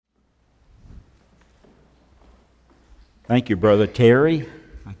Thank you, Brother Terry.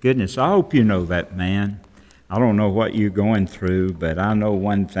 My goodness, I hope you know that man. I don't know what you're going through, but I know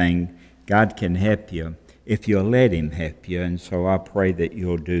one thing: God can help you if you'll let Him help you, and so I pray that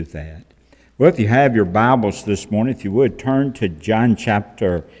you'll do that. Well, if you have your Bibles this morning, if you would, turn to John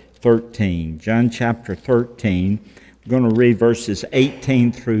chapter 13. John chapter 13. We're going to read verses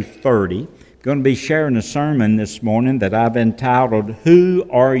 18 through 30. I'm going to be sharing a sermon this morning that I've entitled, Who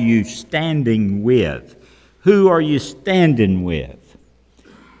Are You Standing With? Who are you standing with?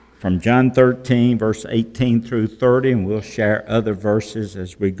 From John 13, verse 18 through 30, and we'll share other verses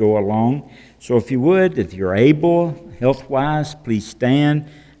as we go along. So if you would, if you're able, health-wise, please stand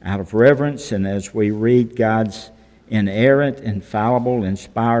out of reverence and as we read God's inerrant, infallible,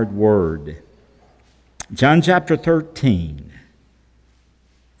 inspired word. John chapter 13,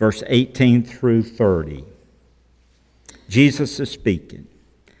 verse 18 through 30. Jesus is speaking.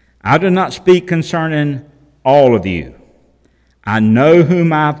 I do not speak concerning all of you. I know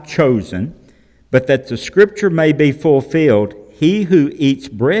whom I've chosen, but that the scripture may be fulfilled, he who eats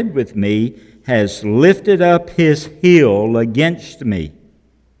bread with me has lifted up his heel against me.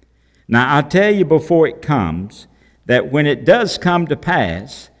 Now I tell you before it comes, that when it does come to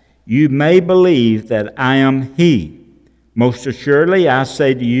pass, you may believe that I am he. Most assuredly I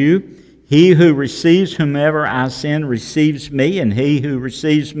say to you, he who receives whomever I send receives me, and he who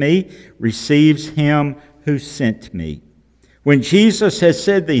receives me receives him who sent me. When Jesus had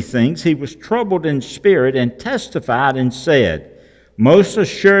said these things, he was troubled in spirit and testified and said, Most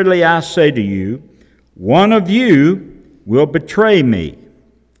assuredly I say to you, one of you will betray me.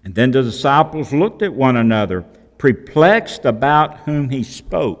 And then the disciples looked at one another, perplexed about whom he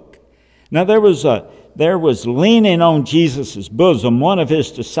spoke. Now there was leaning on Jesus' bosom one of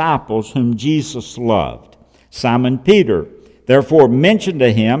his disciples whom Jesus loved, Simon Peter. Therefore mentioned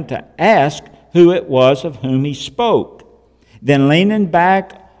to him to ask who it was of whom he spoke. Then leaning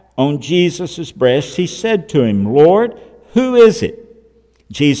back on Jesus' breast, he said to him, Lord, who is it?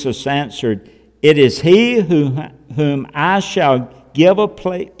 Jesus answered, It is he whom I shall give a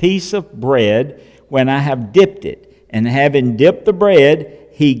piece of bread when I have dipped it. And having dipped the bread,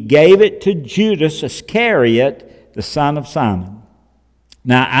 he gave it to Judas Iscariot, the son of Simon.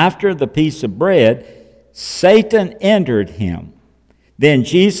 Now after the piece of bread, Satan entered him. Then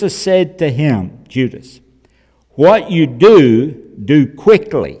Jesus said to him, Judas, what you do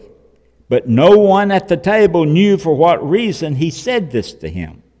quickly. But no one at the table knew for what reason he said this to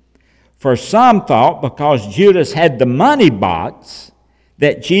him. For some thought because Judas had the money box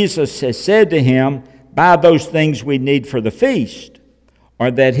that Jesus had said to him, buy those things we need for the feast,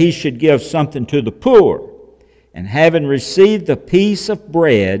 or that he should give something to the poor. And having received the piece of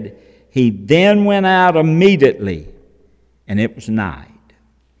bread, he then went out immediately, and it was night.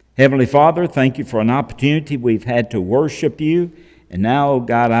 Heavenly Father, thank you for an opportunity we've had to worship you. And now, oh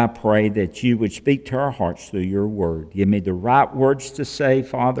God, I pray that you would speak to our hearts through your word. Give me the right words to say,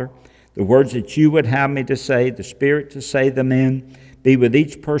 Father, the words that you would have me to say, the Spirit to say them in. Be with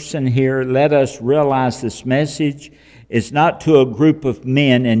each person here. Let us realize this message is not to a group of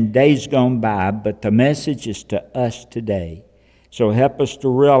men in days gone by, but the message is to us today. So help us to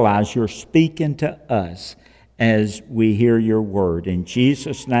realize you're speaking to us as we hear your word. In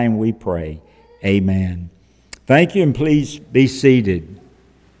Jesus' name we pray. Amen. Thank you, and please be seated.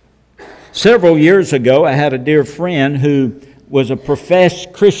 Several years ago, I had a dear friend who was a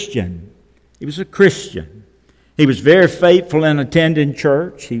professed Christian. He was a Christian. He was very faithful in attending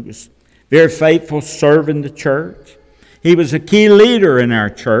church. He was very faithful serving the church. He was a key leader in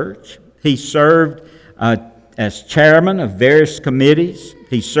our church. He served as chairman of various committees.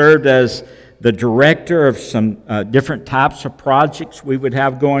 He served as the director of some different types of projects we would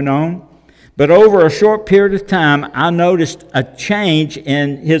have going on. But over a short period of time, I noticed a change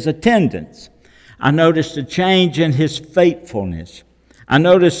in his attendance. I noticed a change in his faithfulness. I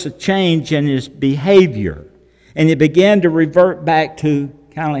noticed a change in his behavior. And he began to revert back to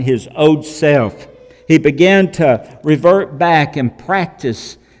kind of his old self. He began to revert back and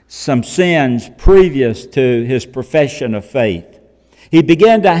practice some sins previous to his profession of faith. He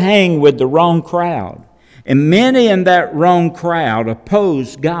began to hang with the wrong crowd. And many in that wrong crowd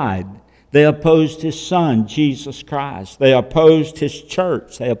opposed God. They opposed His Son, Jesus Christ. They opposed His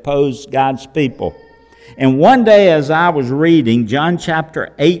church. They opposed God's people. And one day as I was reading John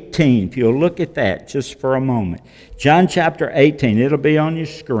chapter 18, if you'll look at that just for a moment. John chapter 18, it'll be on your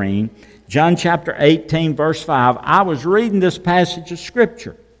screen. John chapter 18, verse 5. I was reading this passage of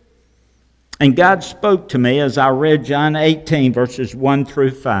Scripture. And God spoke to me as I read John 18, verses 1 through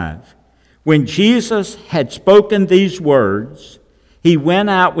 5. When Jesus had spoken these words, he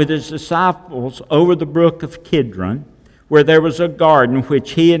went out with his disciples over the brook of Kidron, where there was a garden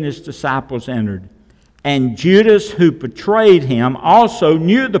which he and his disciples entered. And Judas, who betrayed him, also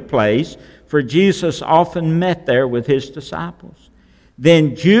knew the place, for Jesus often met there with his disciples.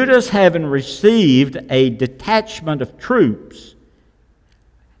 Then Judas, having received a detachment of troops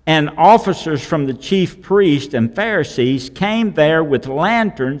and officers from the chief priests and Pharisees, came there with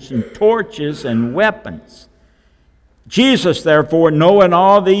lanterns and torches and weapons. Jesus, therefore, knowing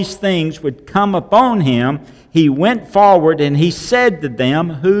all these things would come upon him, he went forward and he said to them,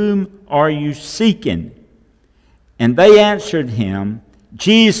 "Whom are you seeking?" And they answered him,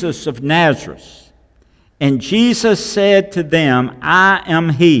 "Jesus of Nazareth." And Jesus said to them, "I am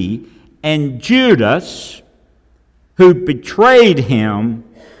he." And Judas, who betrayed him,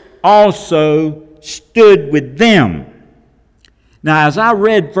 also stood with them. Now, as I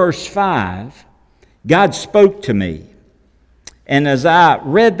read verse 5, God spoke to me. And as I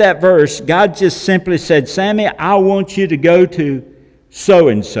read that verse, God just simply said, "Sammy, I want you to go to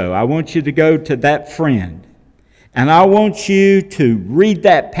so-and-so. I want you to go to that friend. And I want you to read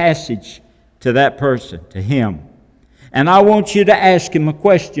that passage to that person, to him. And I want you to ask him a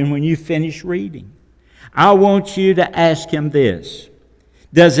question when you finish reading. I want you to ask him this: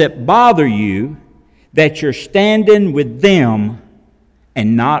 does it bother you that you're standing with them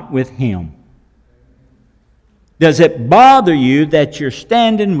and not with him? Does it bother you that you're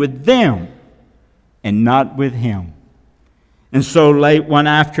standing with them and not with him?" And so late one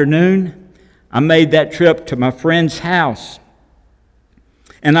afternoon, I made that trip to my friend's house.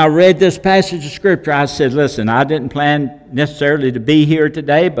 And I read this passage of Scripture. I said, listen, I didn't plan necessarily to be here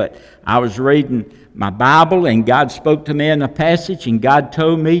today, but I was reading my Bible, and God spoke to me in a passage, and God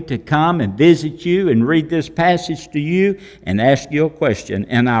told me to come and visit you and read this passage to you and ask you a question.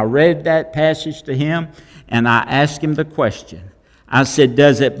 And I read that passage to him, and I asked him the question. I said,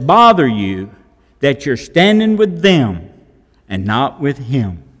 does it bother you that you're standing with them and not with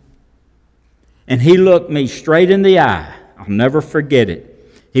him? And he looked me straight in the eye. I'll never forget it.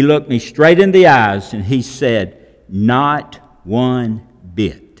 He looked me straight in the eyes and he said, "Not one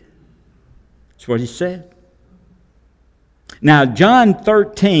bit." That's what he said. Now, John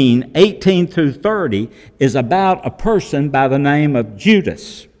 13:18 through 30 is about a person by the name of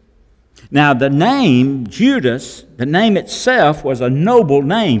Judas. Now, the name Judas, the name itself was a noble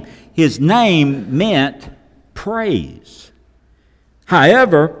name. His name meant praise.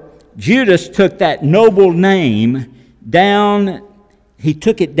 However, Judas took that noble name down. He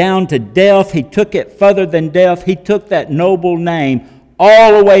took it down to death. He took it further than death. He took that noble name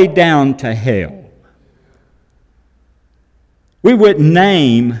all the way down to hell. We wouldn't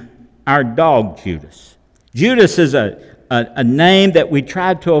name our dog Judas. Judas is a name that we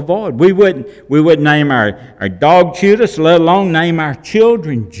tried to avoid. We wouldn't name our dog Judas, let alone name our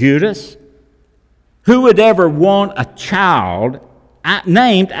children Judas. Who would ever want a child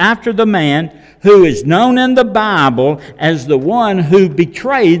named after the man who is known in the Bible as the one who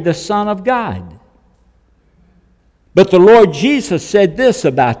betrayed the Son of God? But the Lord Jesus said this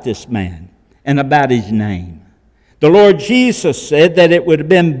about this man and about his name. The Lord Jesus said that it would have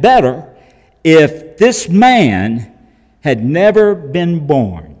been better if this man had never been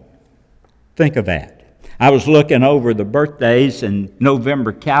born. Think of that. I was looking over the birthdays and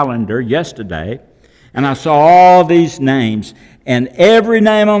November calendar yesterday, and I saw all these names. And every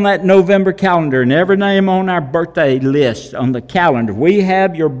name on that November calendar and every name on our birthday list on the calendar, we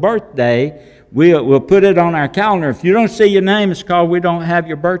have your birthday, we'll put it on our calendar. If you don't see your name, it's called we don't have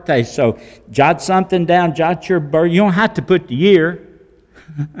your birthday. So jot something down, jot your birth. You don't have to put the year.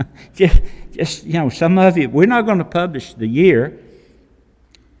 just some of you, we're not going to publish the year.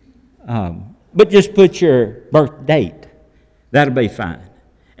 But just put your birth date. That'll be fine.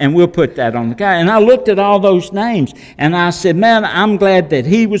 And we'll put that on the calendar. And I looked at all those names, and I said, man, I'm glad that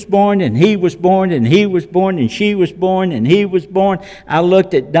he was born, and he was born, and he was born, and she was born, and he was born. I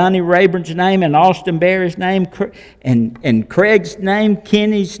looked at Donnie Rayburn's name, and Austin Barry's name, and Craig's name,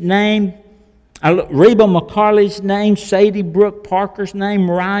 Kenny's name, Reba McCarley's name, Sadie Brooke Parker's name,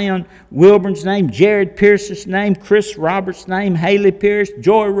 Ryan Wilburn's name, Jared Pierce's name, Chris Roberts' name, Haley Pierce,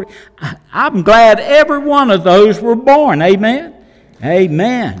 Joy. I'm glad every one of those were born. Amen?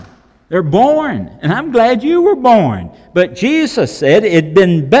 Amen. They're born, and I'm glad you were born. But Jesus said it'd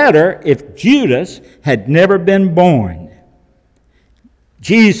been better if Judas had never been born.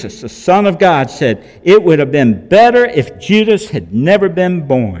 Jesus, the Son of God, said it would have been better if Judas had never been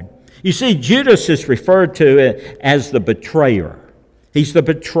born. You see, Judas is referred to as the betrayer. He's the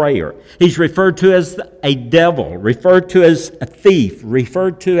betrayer. He's referred to as a devil, referred to as a thief,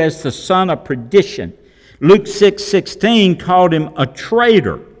 referred to as the son of perdition. Luke 6:16 called him a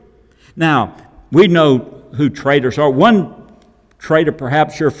traitor. Now, we know who traitors are. One traitor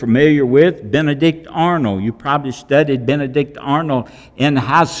perhaps you're familiar with, Benedict Arnold. You probably studied Benedict Arnold in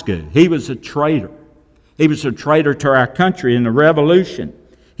high school. He was a traitor. He was a traitor to our country in the Revolution.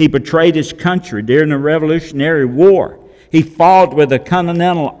 He betrayed his country during the Revolutionary War. He fought with the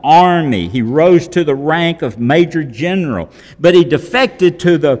Continental Army. He rose to the rank of Major General. But he defected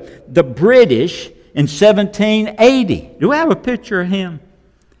to the British in 1780. Do we have a picture of him?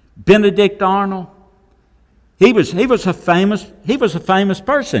 Benedict Arnold. He was a famous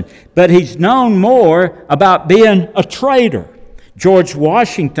person, but he's known more about being a traitor. George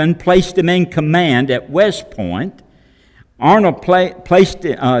Washington placed him in command at West Point.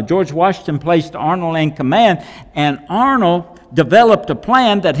 George Washington placed Arnold in command, and Arnold developed a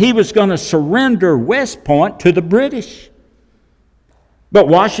plan that he was going to surrender West Point to the British. But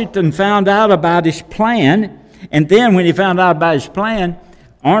Washington found out about his plan, and then when he found out about his plan,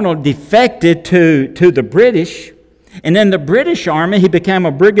 Arnold defected to the British. And in the British Army, he became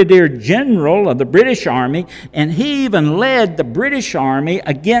a brigadier general of the British Army, and he even led the British Army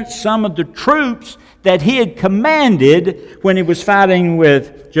against some of the troops that he had commanded when he was fighting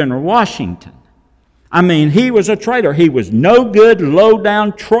with General Washington. I mean, he was a traitor. He was no good,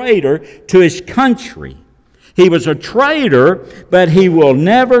 low-down traitor to his country. He was a traitor, but he will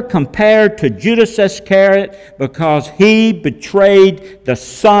never compare to Judas Iscariot because he betrayed the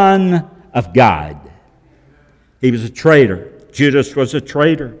Son of God. He was a traitor. Judas was a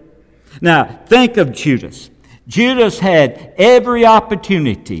traitor. Now, think of Judas. Judas had every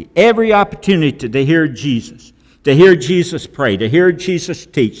opportunity to hear Jesus pray, to hear Jesus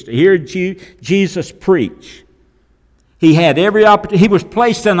teach, to hear Jesus preach. He had every opportunity. He was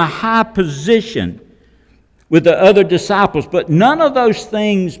placed in a high position with the other disciples, but none of those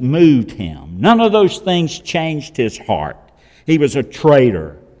things moved him. None of those things changed his heart. He was a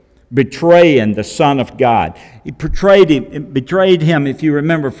traitor, betraying the Son of God. He betrayed him, if you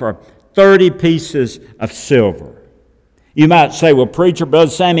remember, for 30 pieces of silver. You might say, well, preacher, Brother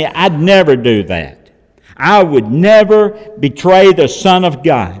Sammy, I'd never do that. I would never betray the Son of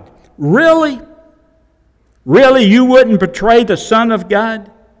God. Really? Really, you wouldn't betray the Son of God?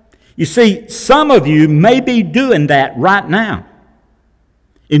 You see, some of you may be doing that right now.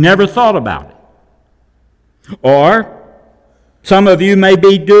 You never thought about it. Or some of you may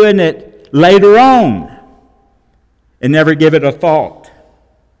be doing it later on and never give it a thought.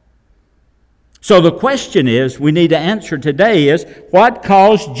 So the question we need to answer today is, what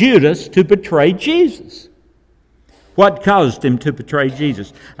caused Judas to betray Jesus? What caused him to betray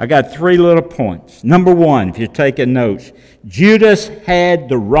Jesus? I got 3 little points. Number 1, if you're taking notes, Judas had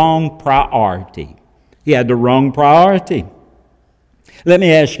the wrong priority. He had the wrong priority. Let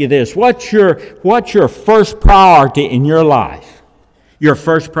me ask you this. What's your first priority in your life? Your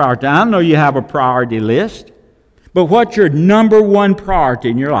first priority. I know you have a priority list, but what's your number 1 priority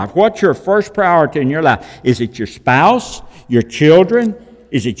in your life? What's your first priority in your life? Is it your spouse, your children?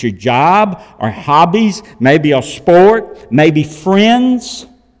 Is it your job or hobbies? Maybe a sport? Maybe friends?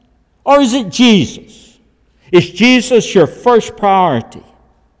 Or is it Jesus? Is Jesus your first priority?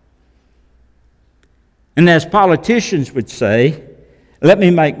 And as politicians would say, let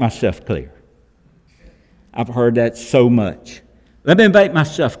me make myself clear. I've heard that so much. Let me make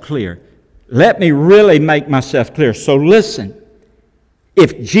myself clear. Let me really make myself clear. So listen,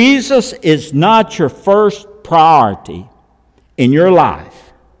 if Jesus is not your first priority in your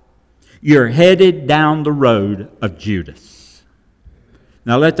life, you're headed down the road of Judas.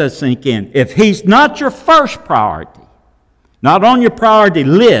 Now let that sink in. If he's not your first priority, not on your priority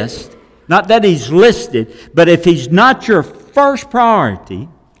list, not that he's listed, but if he's not your first priority,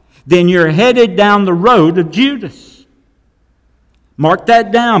 then you're headed down the road of Judas. Mark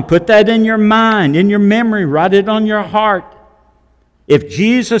that down. Put that in your mind, in your memory. Write it on your heart. If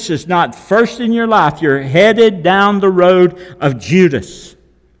Jesus is not first in your life, you're headed down the road of Judas.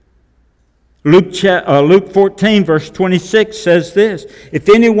 Luke 14, verse 26 says this, if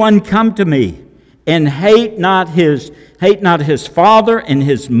anyone come to me and hate not his father and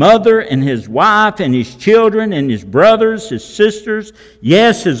his mother and his wife and his children and his brothers, his sisters,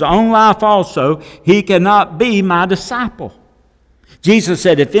 yes, his own life also, he cannot be my disciple. Jesus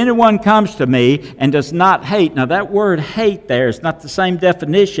said, if anyone comes to me and does not hate, now that word hate there is not the same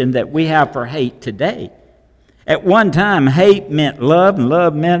definition that we have for hate today. At one time, hate meant love and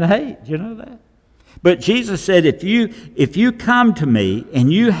love meant hate. You know that? But Jesus said, if you come to me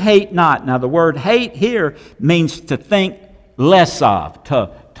and you hate not, now the word hate here means to think less of, to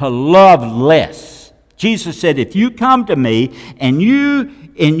love less. Jesus said, if you come to me and you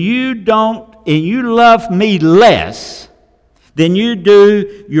love me less, than you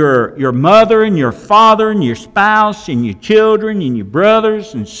do your mother and your father and your spouse and your children and your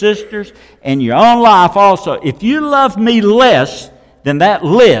brothers and sisters and your own life also. If you love me less than that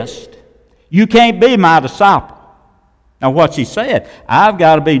list, you can't be my disciple. Now what's he said? I've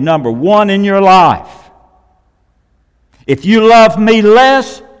got to be number one in your life. If you love me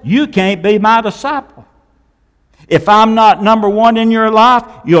less, you can't be my disciple. If I'm not number one in your life,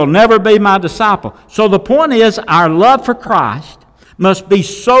 you'll never be my disciple. So the point is, our love for Christ must be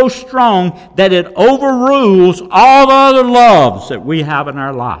so strong that it overrules all the other loves that we have in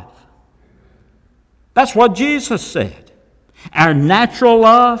our life. That's what Jesus said. Our natural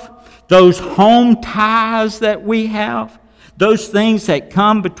love, those home ties that we have, those things that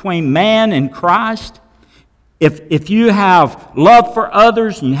come between man and Christ, if you have love for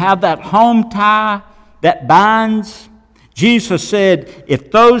others and you have that home tie that binds, Jesus said, if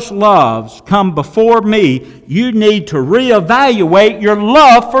those loves come before me, you need to reevaluate your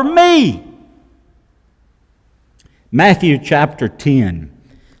love for me. Matthew chapter 10.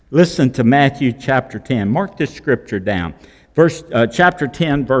 Listen to Matthew chapter 10. Mark this scripture down. Chapter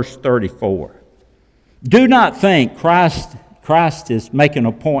 10, verse 34. Do not think Christ is making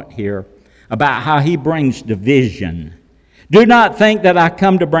a point here about how he brings division. Do not think that I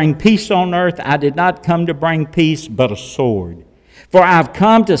come to bring peace on earth. I did not come to bring peace, but a sword. For I've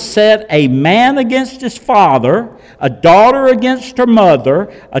come to set a man against his father, a daughter against her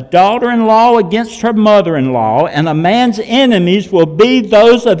mother, a daughter-in-law against her mother-in-law, and a man's enemies will be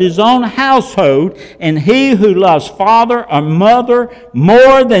those of his own household, and he who loves father or mother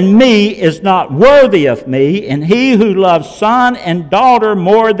more than me is not worthy of me, and he who loves son and daughter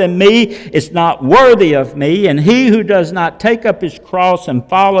more than me is not worthy of me, and he who does not take up his cross and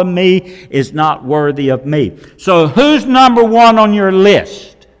follow me is not worthy of me. So who's number one on your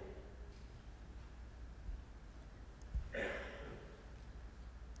list?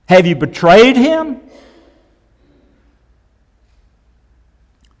 Have you betrayed him?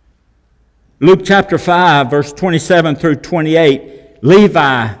 Luke chapter 5, verse 27 through 28,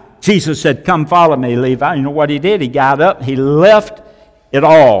 Levi, Jesus said, come follow me, Levi. You know what he did? He got up, he left it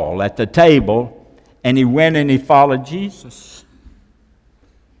all at the table, and he went and he followed Jesus.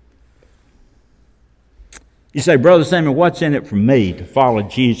 You say, Brother Samuel, what's in it for me to follow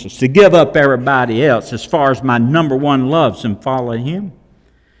Jesus, to give up everybody else as far as my number one loves and follow him?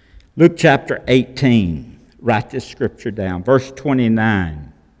 Luke chapter 18, write this scripture down, verse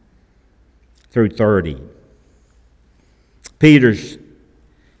 29 through 30. Peter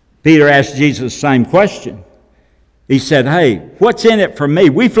asked Jesus the same question. He said, hey, what's in it for me?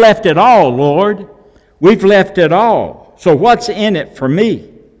 We've left it all, Lord. We've left it all. So what's in it for me?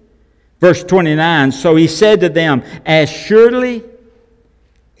 Verse 29, so he said to them, as surely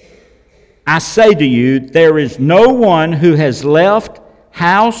I say to you, there is no one who has left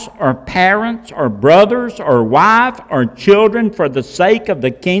house or parents or brothers or wife or children for the sake of the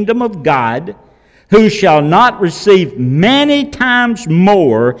kingdom of God, who shall not receive many times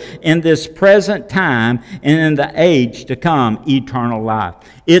more in this present time and in the age to come eternal life.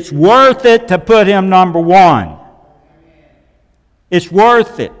 It's worth it to put him number one. It's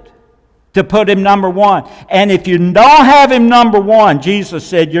worth it to put him number one. And if you don't have him number one, Jesus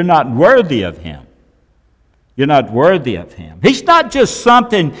said you're not worthy of him. You're not worthy of him. He's not just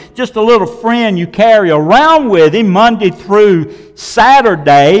something, just a little friend you carry around with him Monday through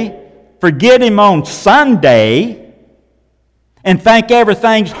Saturday, forget him on Sunday, and think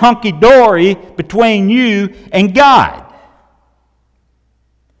everything's hunky-dory between you and God.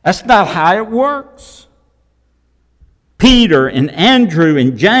 That's not how it works. Peter and Andrew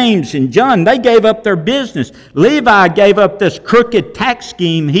and James and John, they gave up their business. Levi gave up this crooked tax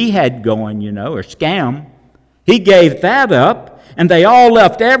scheme he had going, or scam. He gave that up, and they all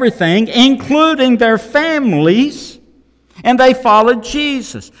left everything, including their families, and they followed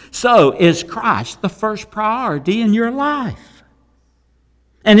Jesus. So, is Christ the first priority in your life?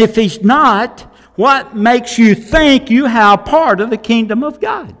 And if he's not, what makes you think you have part of the kingdom of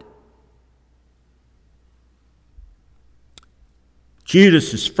God?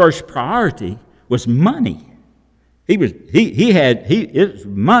 Judas's first priority was money. It was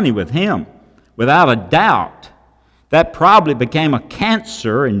money with him, without a doubt. That probably became a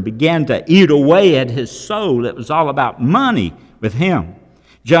cancer and began to eat away at his soul. It was all about money with him.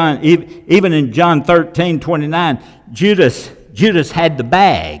 Even in John 13:29, Judas had the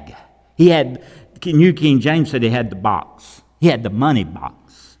bag. He had, New King James said he had the box. He had the money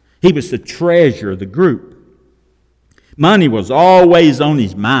box. He was the treasurer of the group. Money was always on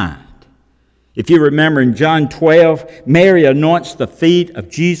his mind. If you remember in John 12, Mary anoints the feet of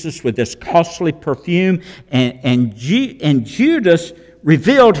Jesus with this costly perfume, and Judas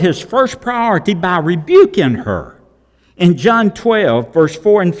revealed his first priority by rebuking her. In John 12, verse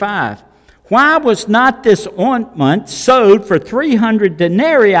 4 and 5, why was not this ointment sold for 300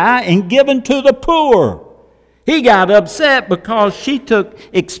 denarii and given to the poor? He got upset because she took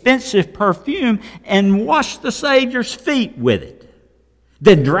expensive perfume and washed the Savior's feet with it,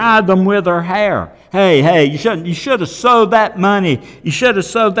 then dried them with her hair. Hey, you should have sold that money. You should have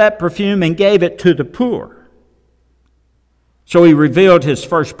sold that perfume and gave it to the poor. So he revealed his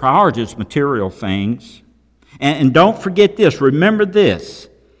first priorities, material things. And don't forget this, remember this.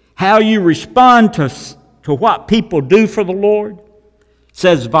 How you respond to what people do for the Lord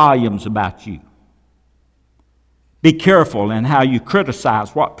says volumes about you. Be careful in how you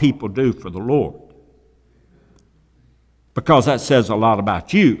criticize what people do for the Lord, because that says a lot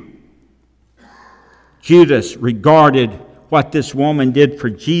about you. Judas regarded what this woman did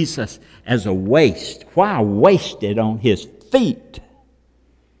for Jesus as a waste. Why waste it on his feet?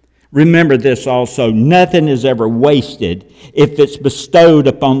 Remember this also, nothing is ever wasted if it's bestowed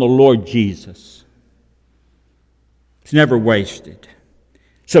upon the Lord Jesus. It's never wasted.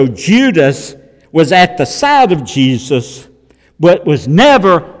 So Judas was at the side of Jesus, but was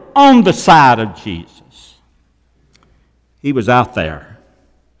never on the side of Jesus. He was out there,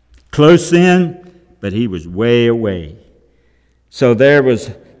 close in, but he was way away. So there was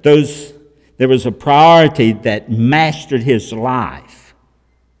a priority that mastered his life.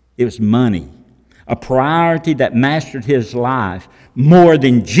 It was money. A priority that mastered his life more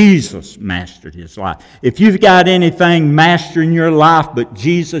than Jesus mastered his life. If you've got anything mastering your life but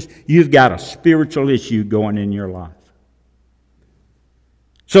Jesus, you've got a spiritual issue going in your life.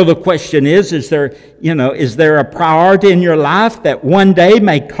 So the question is there a priority in your life that one day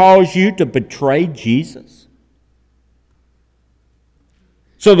may cause you to betray Jesus?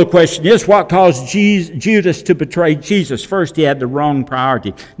 So the question is, what caused Judas to betray Jesus? First, he had the wrong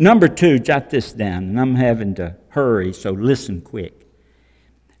priority. Number two, jot this down, and I'm having to hurry, so listen quick.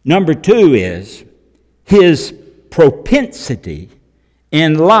 Number two is his propensity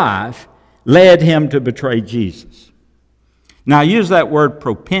in life led him to betray Jesus. Now, I use that word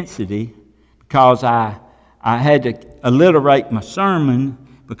propensity because I had to alliterate my sermon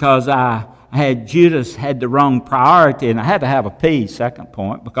because Judas had the wrong priority, and I had to have a P, second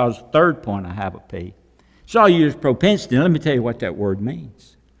point, because third point I have a P. So I use propensity. Let me tell you what that word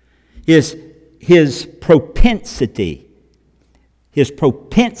means. His propensity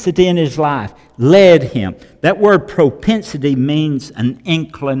in his life led him. That word propensity means an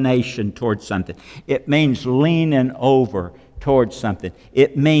inclination towards something. It means leaning over towards something.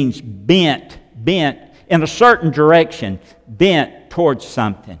 It means bent in a certain direction, bent towards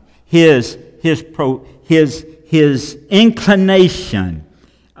something. His inclination,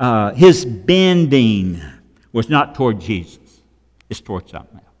 his bending was not toward Jesus. It's toward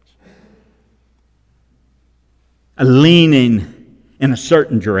something else. A leaning in a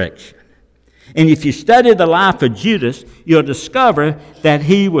certain direction. And if you study the life of Judas, you'll discover that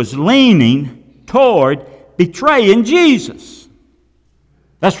he was leaning toward betraying Jesus.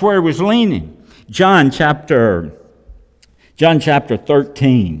 That's where he was leaning. John chapter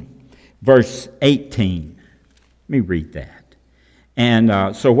 13. Verse 18. Let me read that.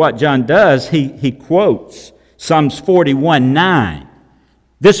 And so what John does, he quotes Psalms 41:9.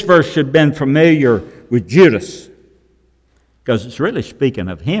 This verse should have been familiar with Judas because it's really speaking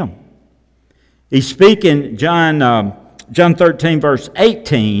of him. He's speaking John 13, verse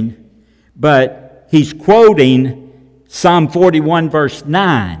 18, but he's quoting Psalm 41, verse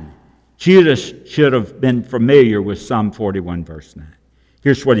 9. Judas should have been familiar with Psalm 41, verse 9.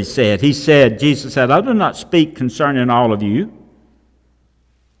 Here's what he said. Jesus said, I do not speak concerning all of you.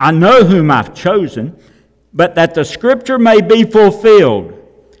 I know whom I've chosen, but that the scripture may be fulfilled.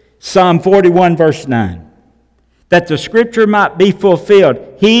 Psalm 41, verse 9. That the scripture might be fulfilled.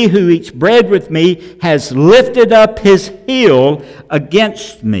 He who eats bread with me has lifted up his heel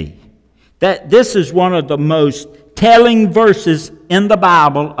against me. That this is one of the most telling verses in the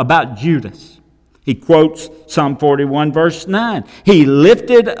Bible about Judas. He quotes Psalm 41, verse 9. He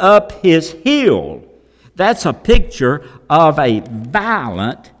lifted up his heel. That's a picture of a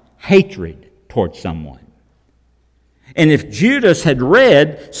violent hatred towards someone. And if Judas had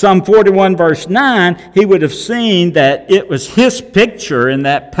read Psalm 41, verse 9, he would have seen that it was his picture in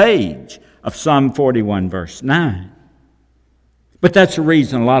that page of Psalm 41, verse 9. But that's the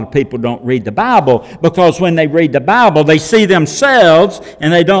reason a lot of people don't read the Bible, because when they read the Bible, they see themselves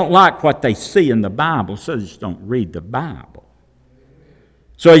and they don't like what they see in the Bible, so they just don't read the Bible.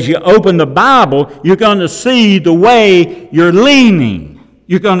 So as you open the Bible, you're going to see the way you're leaning.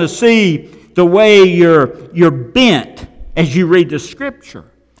 You're going to see the way you're bent as you read the Scripture.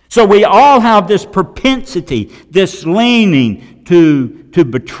 So we all have this propensity, this leaning to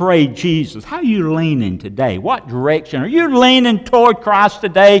betray Jesus. How are you leaning today? What direction? Are you leaning toward Christ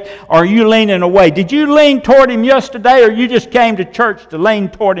today, or are you leaning away? Did you lean toward Him yesterday, or you just came to church to lean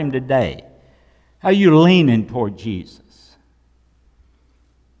toward Him today? How are you leaning toward Jesus?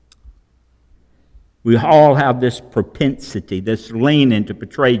 We all have this propensity, this leaning to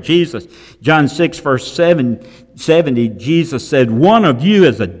betray Jesus. John 6, verse 70, Jesus said, "One of you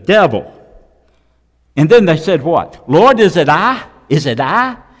is a devil." And then they said, what? "Lord, is it I? Is it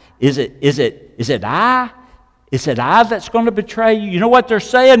I? Is it I? Is it I that's going to betray you?" You know what they're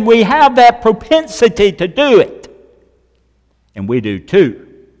saying? We have that propensity to do it. And we do too.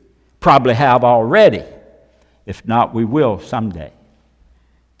 Probably have already. If not, we will someday.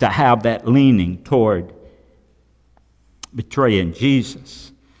 To have that leaning toward betraying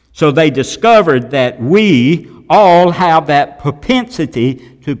Jesus. So they discovered that we all have that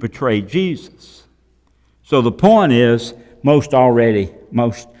propensity to betray Jesus. So the point is, most already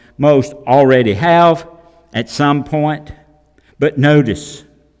have at some point. But notice,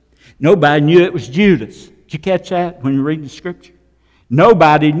 nobody knew it was Judas. Did you catch that when you read the Scripture?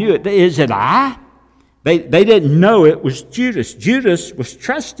 Nobody knew it. Is it I? They didn't know it was Judas. Judas was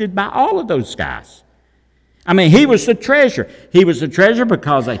trusted by all of those guys. I mean, he was the treasure. He was the treasure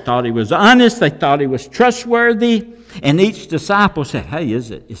because they thought he was honest. They thought he was trustworthy. And each disciple said, "Hey, is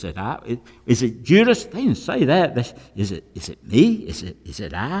it I? Is it Judas?" They didn't say that. Is it me? Is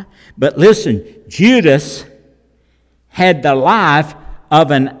it I? But listen, Judas had the life of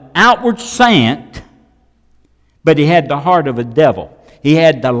an outward saint, but he had the heart of a devil. He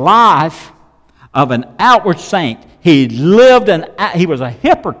had the life of an outward saint. He was a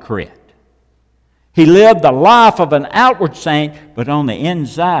hypocrite. He lived the life of an outward saint, but on the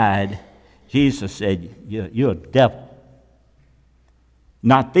inside, Jesus said, "You're a devil."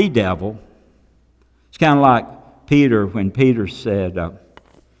 Not the devil. It's kind of like Peter when Peter said,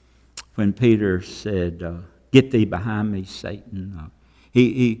 "Get thee behind me, Satan."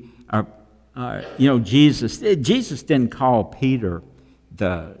 Jesus didn't call Peter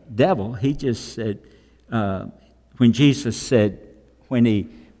the devil. He just said, when Jesus said, when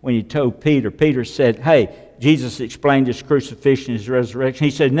he told Peter said, "Hey," Jesus explained his crucifixion, his resurrection. He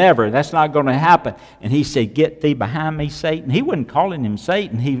said, "Never, that's not going to happen." And he said, "Get thee behind me, Satan." He wasn't calling him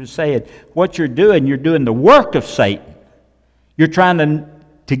Satan. He was saying, what you're doing the work of Satan. You're trying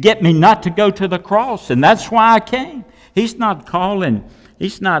to get me not to go to the cross, and that's why I came. He's not calling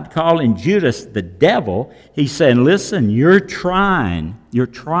Judas the devil. He's saying, listen, you're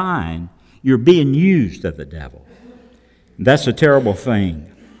being used of the devil. That's a terrible thing.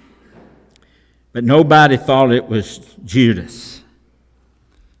 But nobody thought it was Judas.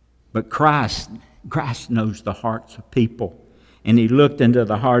 But Christ knows the hearts of people. And he looked into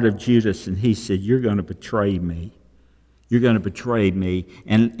the heart of Judas and he said, "You're going to betray me. You're going to betray me."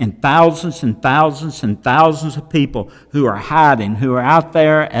 And thousands and thousands and thousands of people who are hiding, who are out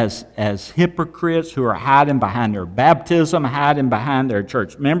there as hypocrites, who are hiding behind their baptism, hiding behind their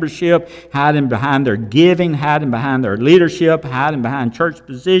church membership, hiding behind their giving, hiding behind their leadership, hiding behind church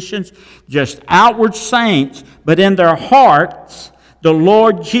positions, just outward saints, but in their hearts, the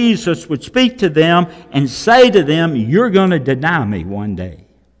Lord Jesus would speak to them and say to them, "You're going to deny me one day.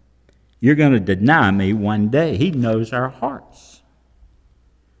 You're going to deny me one day." He knows our hearts.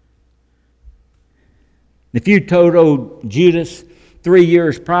 If you told old Judas 3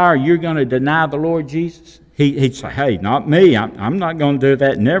 years prior, "You're going to deny the Lord Jesus," he'd say, "Hey, not me. I'm not going to do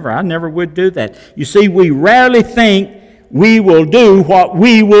that. Never. I never would do that." You see, we rarely think we will do what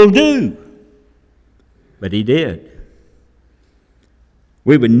we will do. But he did.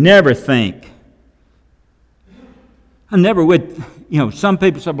 We would never think. I never would. Some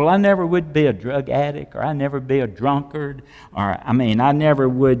people say, "Well, I never would be a drug addict, or I never be a drunkard, or I never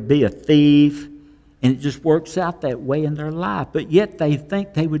would be a thief." And it just works out that way in their life. But yet they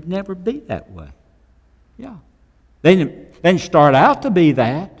think they would never be that way. Yeah. They didn't start out to be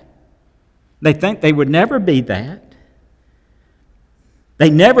that. They think they would never be that. They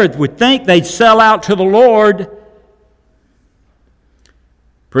never would think they'd sell out to the Lord.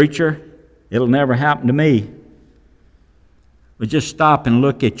 "Preacher, it'll never happen to me." But just stop and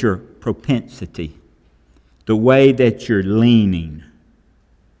look at your propensity, the way that you're leaning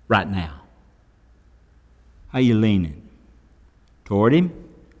right now. How are you leaning? Toward Him,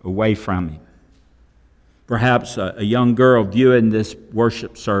 away from Him? Perhaps a young girl viewing this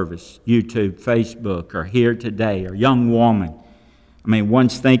worship service, YouTube, Facebook, or here today, or a young woman I mean,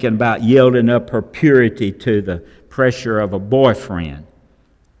 one's thinking about yielding up her purity to the pressure of a boyfriend.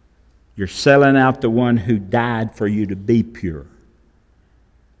 You're selling out the one who died for you to be pure.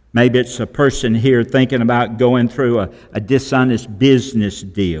 Maybe it's a person here thinking about going through a dishonest business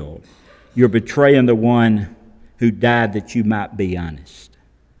deal. You're betraying the one who died that you might be honest.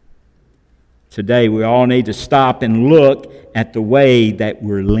 Today, we all need to stop and look at the way that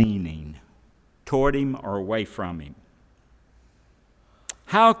we're leaning, toward Him or away from Him.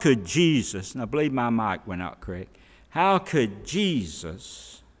 How could Jesus, and I believe my mic went out correct, how could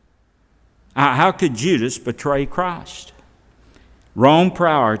Judas betray Christ? Wrong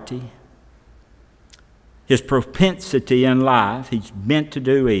priority, his propensity in life, he's meant to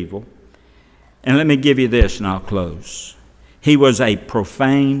do evil. And let me give you this and I'll close. He was a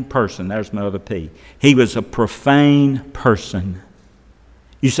profane person. There's my other P. He was a profane person.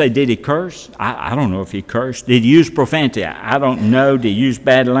 You say, did he curse? I don't know if he cursed. Did he use profanity? I don't know. Did he use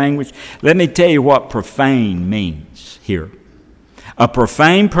bad language? Let me tell you what profane means here. A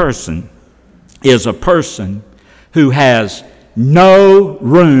profane person is a person who has no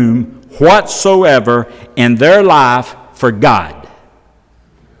room whatsoever in their life for God.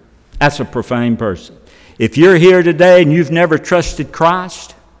 That's a profane person. If you're here today and you've never trusted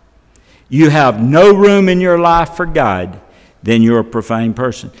Christ, you have no room in your life for God, then you're a profane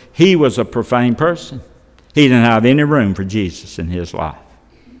person. He was a profane person. He didn't have any room for Jesus in his life.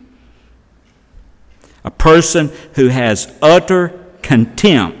 A person who has utter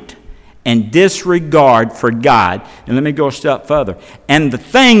contempt and disregard for God, and let me go a step further, and the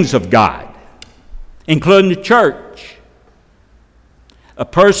things of God, including the church. A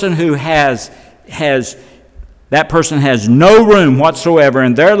person who that person has no room whatsoever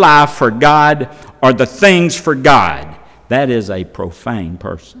in their life for God or the things for God. That is a profane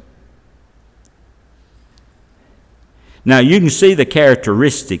person. Now you can see the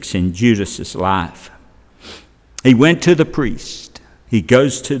characteristics in Judas's life. He went to the priest. He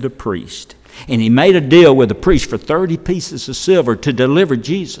goes to the priest. And he made a deal with the priest for 30 pieces of silver to deliver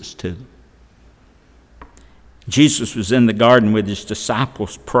Jesus to them. Jesus was in the garden with his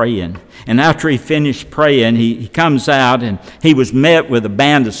disciples praying. And after he finished praying, he comes out and he was met with a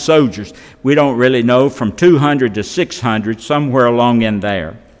band of soldiers. We don't really know, from 200 to 600, somewhere along in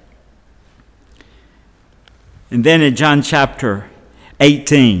there. And then in John chapter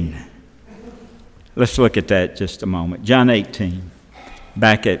 18, let's look at that just a moment. John 18.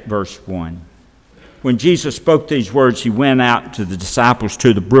 Back at verse 1. When Jesus spoke these words, he went out to the disciples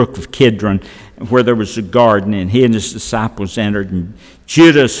to the brook of Kidron, where there was a garden, and he and his disciples entered. And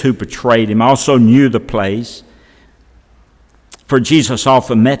Judas, who betrayed him, also knew the place, for Jesus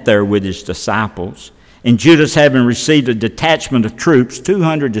often met there with his disciples. And Judas, having received a detachment of troops,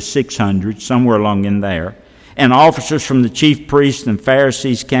 200 to 600, somewhere along in there, and officers from the chief priests and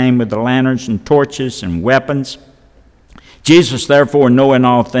Pharisees came with the lanterns and torches and weapons. Jesus, therefore, knowing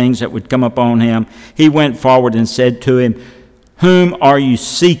all things that would come upon him, he went forward and said to him, "Whom are you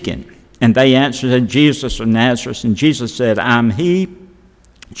seeking?" And they answered, "Jesus of Nazareth." And Jesus said, "I'm he."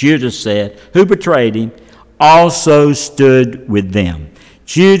 Judas said, who betrayed him, also stood with them.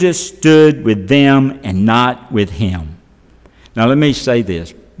 Judas stood with them and not with him. Now let me say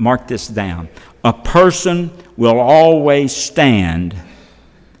this, mark this down. A person will always stand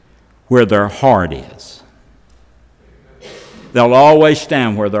where their heart is. They'll always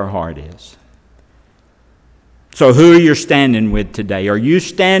stand where their heart is. So who are you standing with today? Are you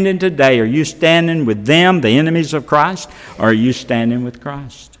standing today? Are you standing with them, the enemies of Christ? Or are you standing with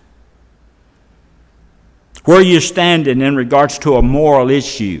Christ? Where are you standing in regards to a moral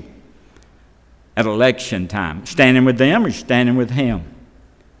issue at election time? Standing with them or standing with Him?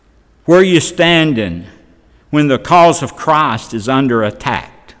 Where are you standing when the cause of Christ is under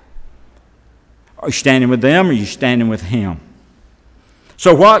attack? Are you standing with them or are you standing with Him?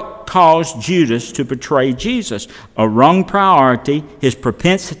 So what caused Judas to betray Jesus? A wrong priority, his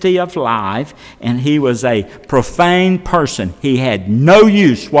propensity of life, and he was a profane person. He had no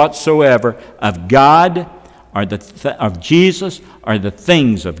use whatsoever of God or of Jesus or the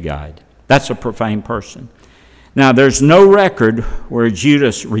things of God. That's a profane person. Now, there's no record where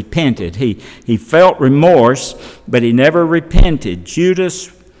Judas repented. He felt remorse, but he never repented.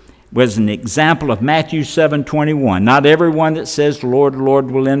 Judas was an example of Matthew 7:21. Not everyone that says, Lord,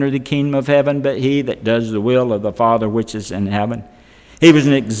 Lord, will enter the kingdom of heaven, but he that does the will of the Father which is in heaven. He was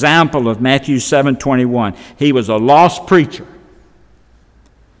an example of Matthew 7:21. He was a lost preacher.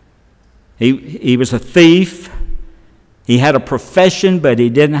 He was a thief. He had a profession, but he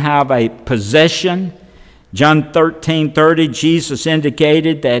didn't have a possession. John 13:30, Jesus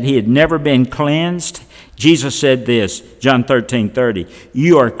indicated that he had never been cleansed. Jesus said this, John 13:30,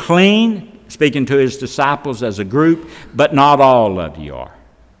 "You are clean," speaking to his disciples as a group, "but not all of you are."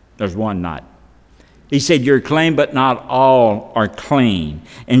 There's one not. He said, "You're clean, but not all are clean."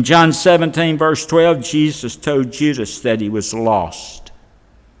 In John 17, verse 12, Jesus told Judas that he was lost.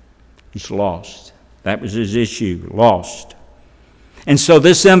 He's lost. That was his issue, lost. And so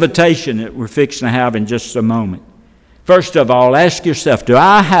this invitation that we're fixing to have in just a moment, first of all, ask yourself, do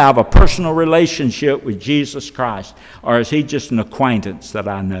I have a personal relationship with Jesus Christ, or is he just an acquaintance that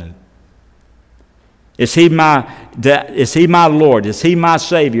I know? Is he my Lord? Is he my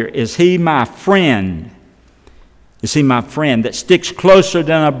Savior? Is he my friend? Is he my friend that sticks closer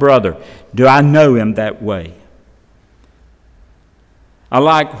than a brother? Do I know him that way? I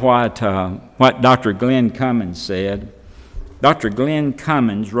like what Dr. Glenn Cummins said. Dr. Glenn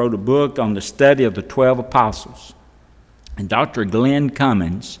Cummins wrote a book on the study of the 12 apostles. And Dr. Glenn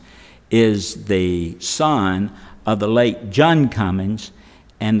Cummins is the son of the late John Cummins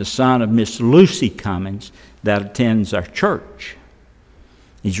and the son of Miss Lucy Cummins that attends our church.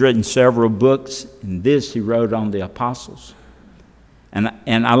 He's written several books, and this he wrote on the apostles. And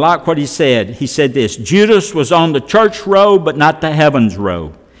I like what he said. He said this, "Judas was on the church road, but not the heavens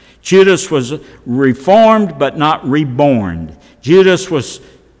road. Judas was reformed, but not reborn. Judas was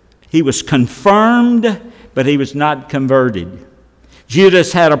confirmed, but he was not converted.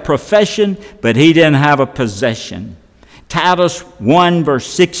 Judas had a profession, but he didn't have a possession." Titus 1 verse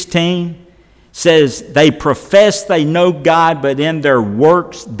 16 says, "They profess they know God, but in their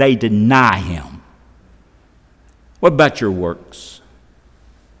works they deny him." What about your works?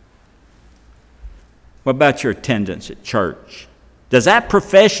 What about your attendance at church? Does that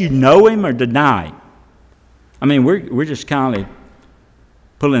profess you know him or deny him? I mean, we're just kind of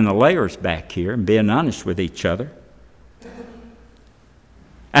pulling the layers back here and being honest with each other.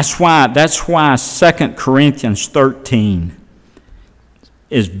 That's why 2 Corinthians 13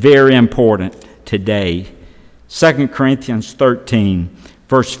 is very important today. 2 Corinthians 13,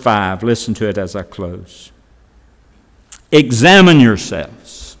 verse 5. Listen to it as I close. "Examine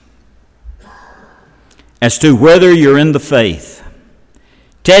yourselves as to whether you're in the faith.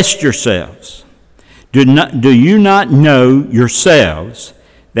 Test yourselves. Do you not know yourselves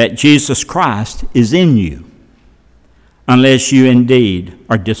that Jesus Christ is in you, unless you indeed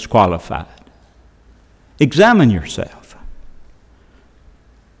are disqualified?" Examine yourself.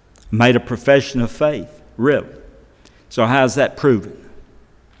 Made a profession of faith, really. So how's that proven?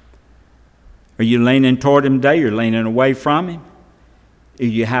 Are you leaning toward him today? You're leaning away from him? Do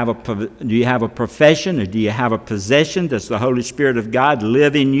you have a profession, or do you have a possession? Does the Holy Spirit of God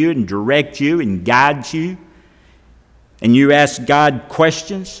live in you and direct you and guide you? And you ask God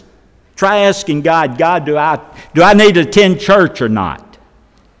questions? Try asking God, "God, do I need to attend church or not?"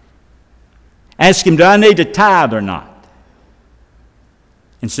 Ask him, "Do I need to tithe or not?"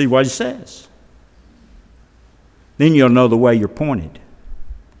 And see what he says. Then you'll know the way you're pointed.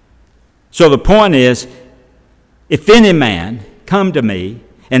 So the point is, "If any man come to me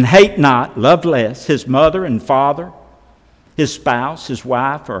and hate not, love less, his mother and father, his spouse, his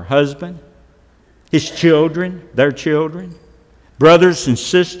wife or husband, his children, their children, brothers and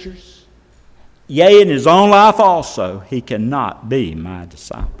sisters, yea, in his own life also, he cannot be my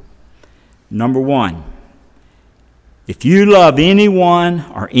disciple." Number one, if you love anyone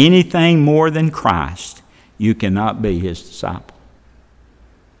or anything more than Christ, you cannot be his disciple.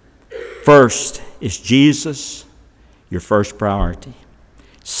 First, is Jesus your first priority?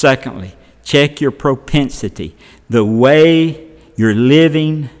 Secondly, check your propensity, the way you're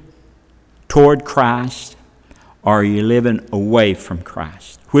living toward Christ, or are you living away from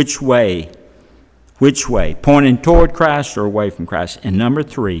Christ? Which way? Pointing toward Christ or away from Christ? And number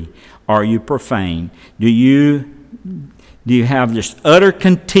three, are you profane? Do you have just utter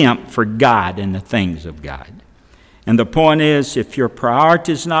contempt for God and the things of God? And the point is, if your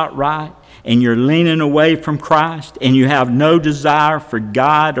priority is not right, and you're leaning away from Christ, and you have no desire for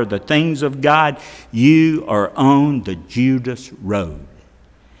God or the things of God, you are on the Judas road,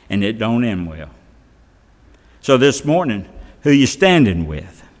 and it don't end well. So this morning, who are you standing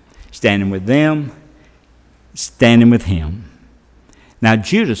with? Standing with them, standing with him. Now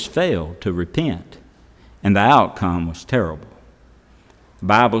Judas failed to repent, and the outcome was terrible. The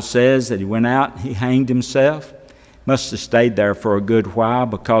Bible says that he went out and he hanged himself. Must have stayed there for a good while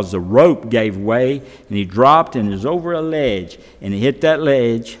because the rope gave way and he dropped and was over a ledge, and he hit that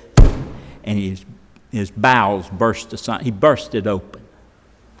ledge and his bowels burst asunder. He burst it open.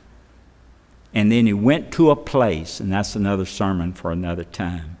 And then he went to a place, and that's another sermon for another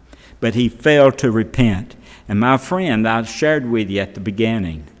time. But he failed to repent. And my friend, I shared with you at the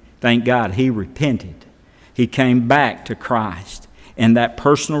beginning, thank God he repented. He came back to Christ. And that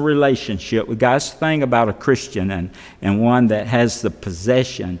personal relationship with God. That's the thing about a Christian and one that has the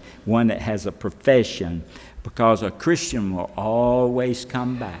possession, one that has a profession, because a Christian will always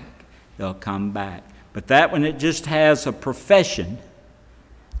come back. They'll come back. But that one, it just has a profession,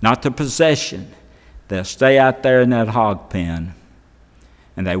 not the possession. They'll stay out there in that hog pen,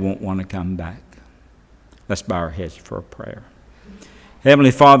 and they won't want to come back. Let's bow our heads for a prayer.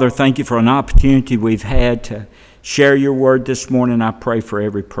 Heavenly Father, thank you for an opportunity we've had to share your word this morning. I pray for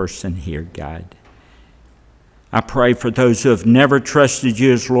every person here, God. I pray for those who have never trusted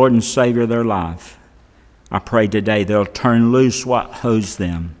you as Lord and Savior of their life. I pray today they'll turn loose what holds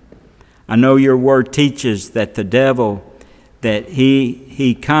them. I know your word teaches that the devil, that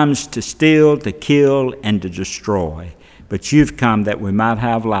he comes to steal, to kill, and to destroy. But you've come that we might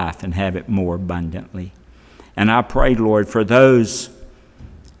have life and have it more abundantly. And I pray, Lord, for those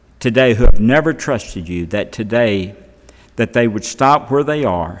today who have never trusted you, that today that they would stop where they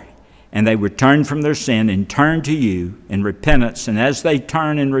are and they would turn from their sin and turn to you in repentance. And as they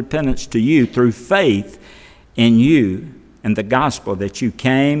turn in repentance to you through faith in you and the gospel that you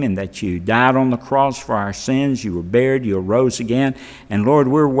came and that you died on the cross for our sins, you were buried, you arose again. And Lord,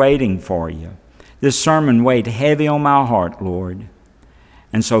 we're waiting for you. This sermon weighed heavy on my heart, Lord.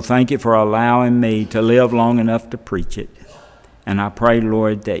 And so thank you for allowing me to live long enough to preach it. And I pray,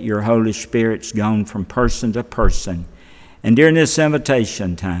 Lord, that your Holy Spirit's gone from person to person. And during this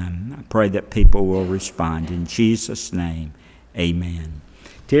invitation time, I pray that people will respond. In Jesus' name, amen.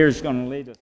 Tears going to lead us.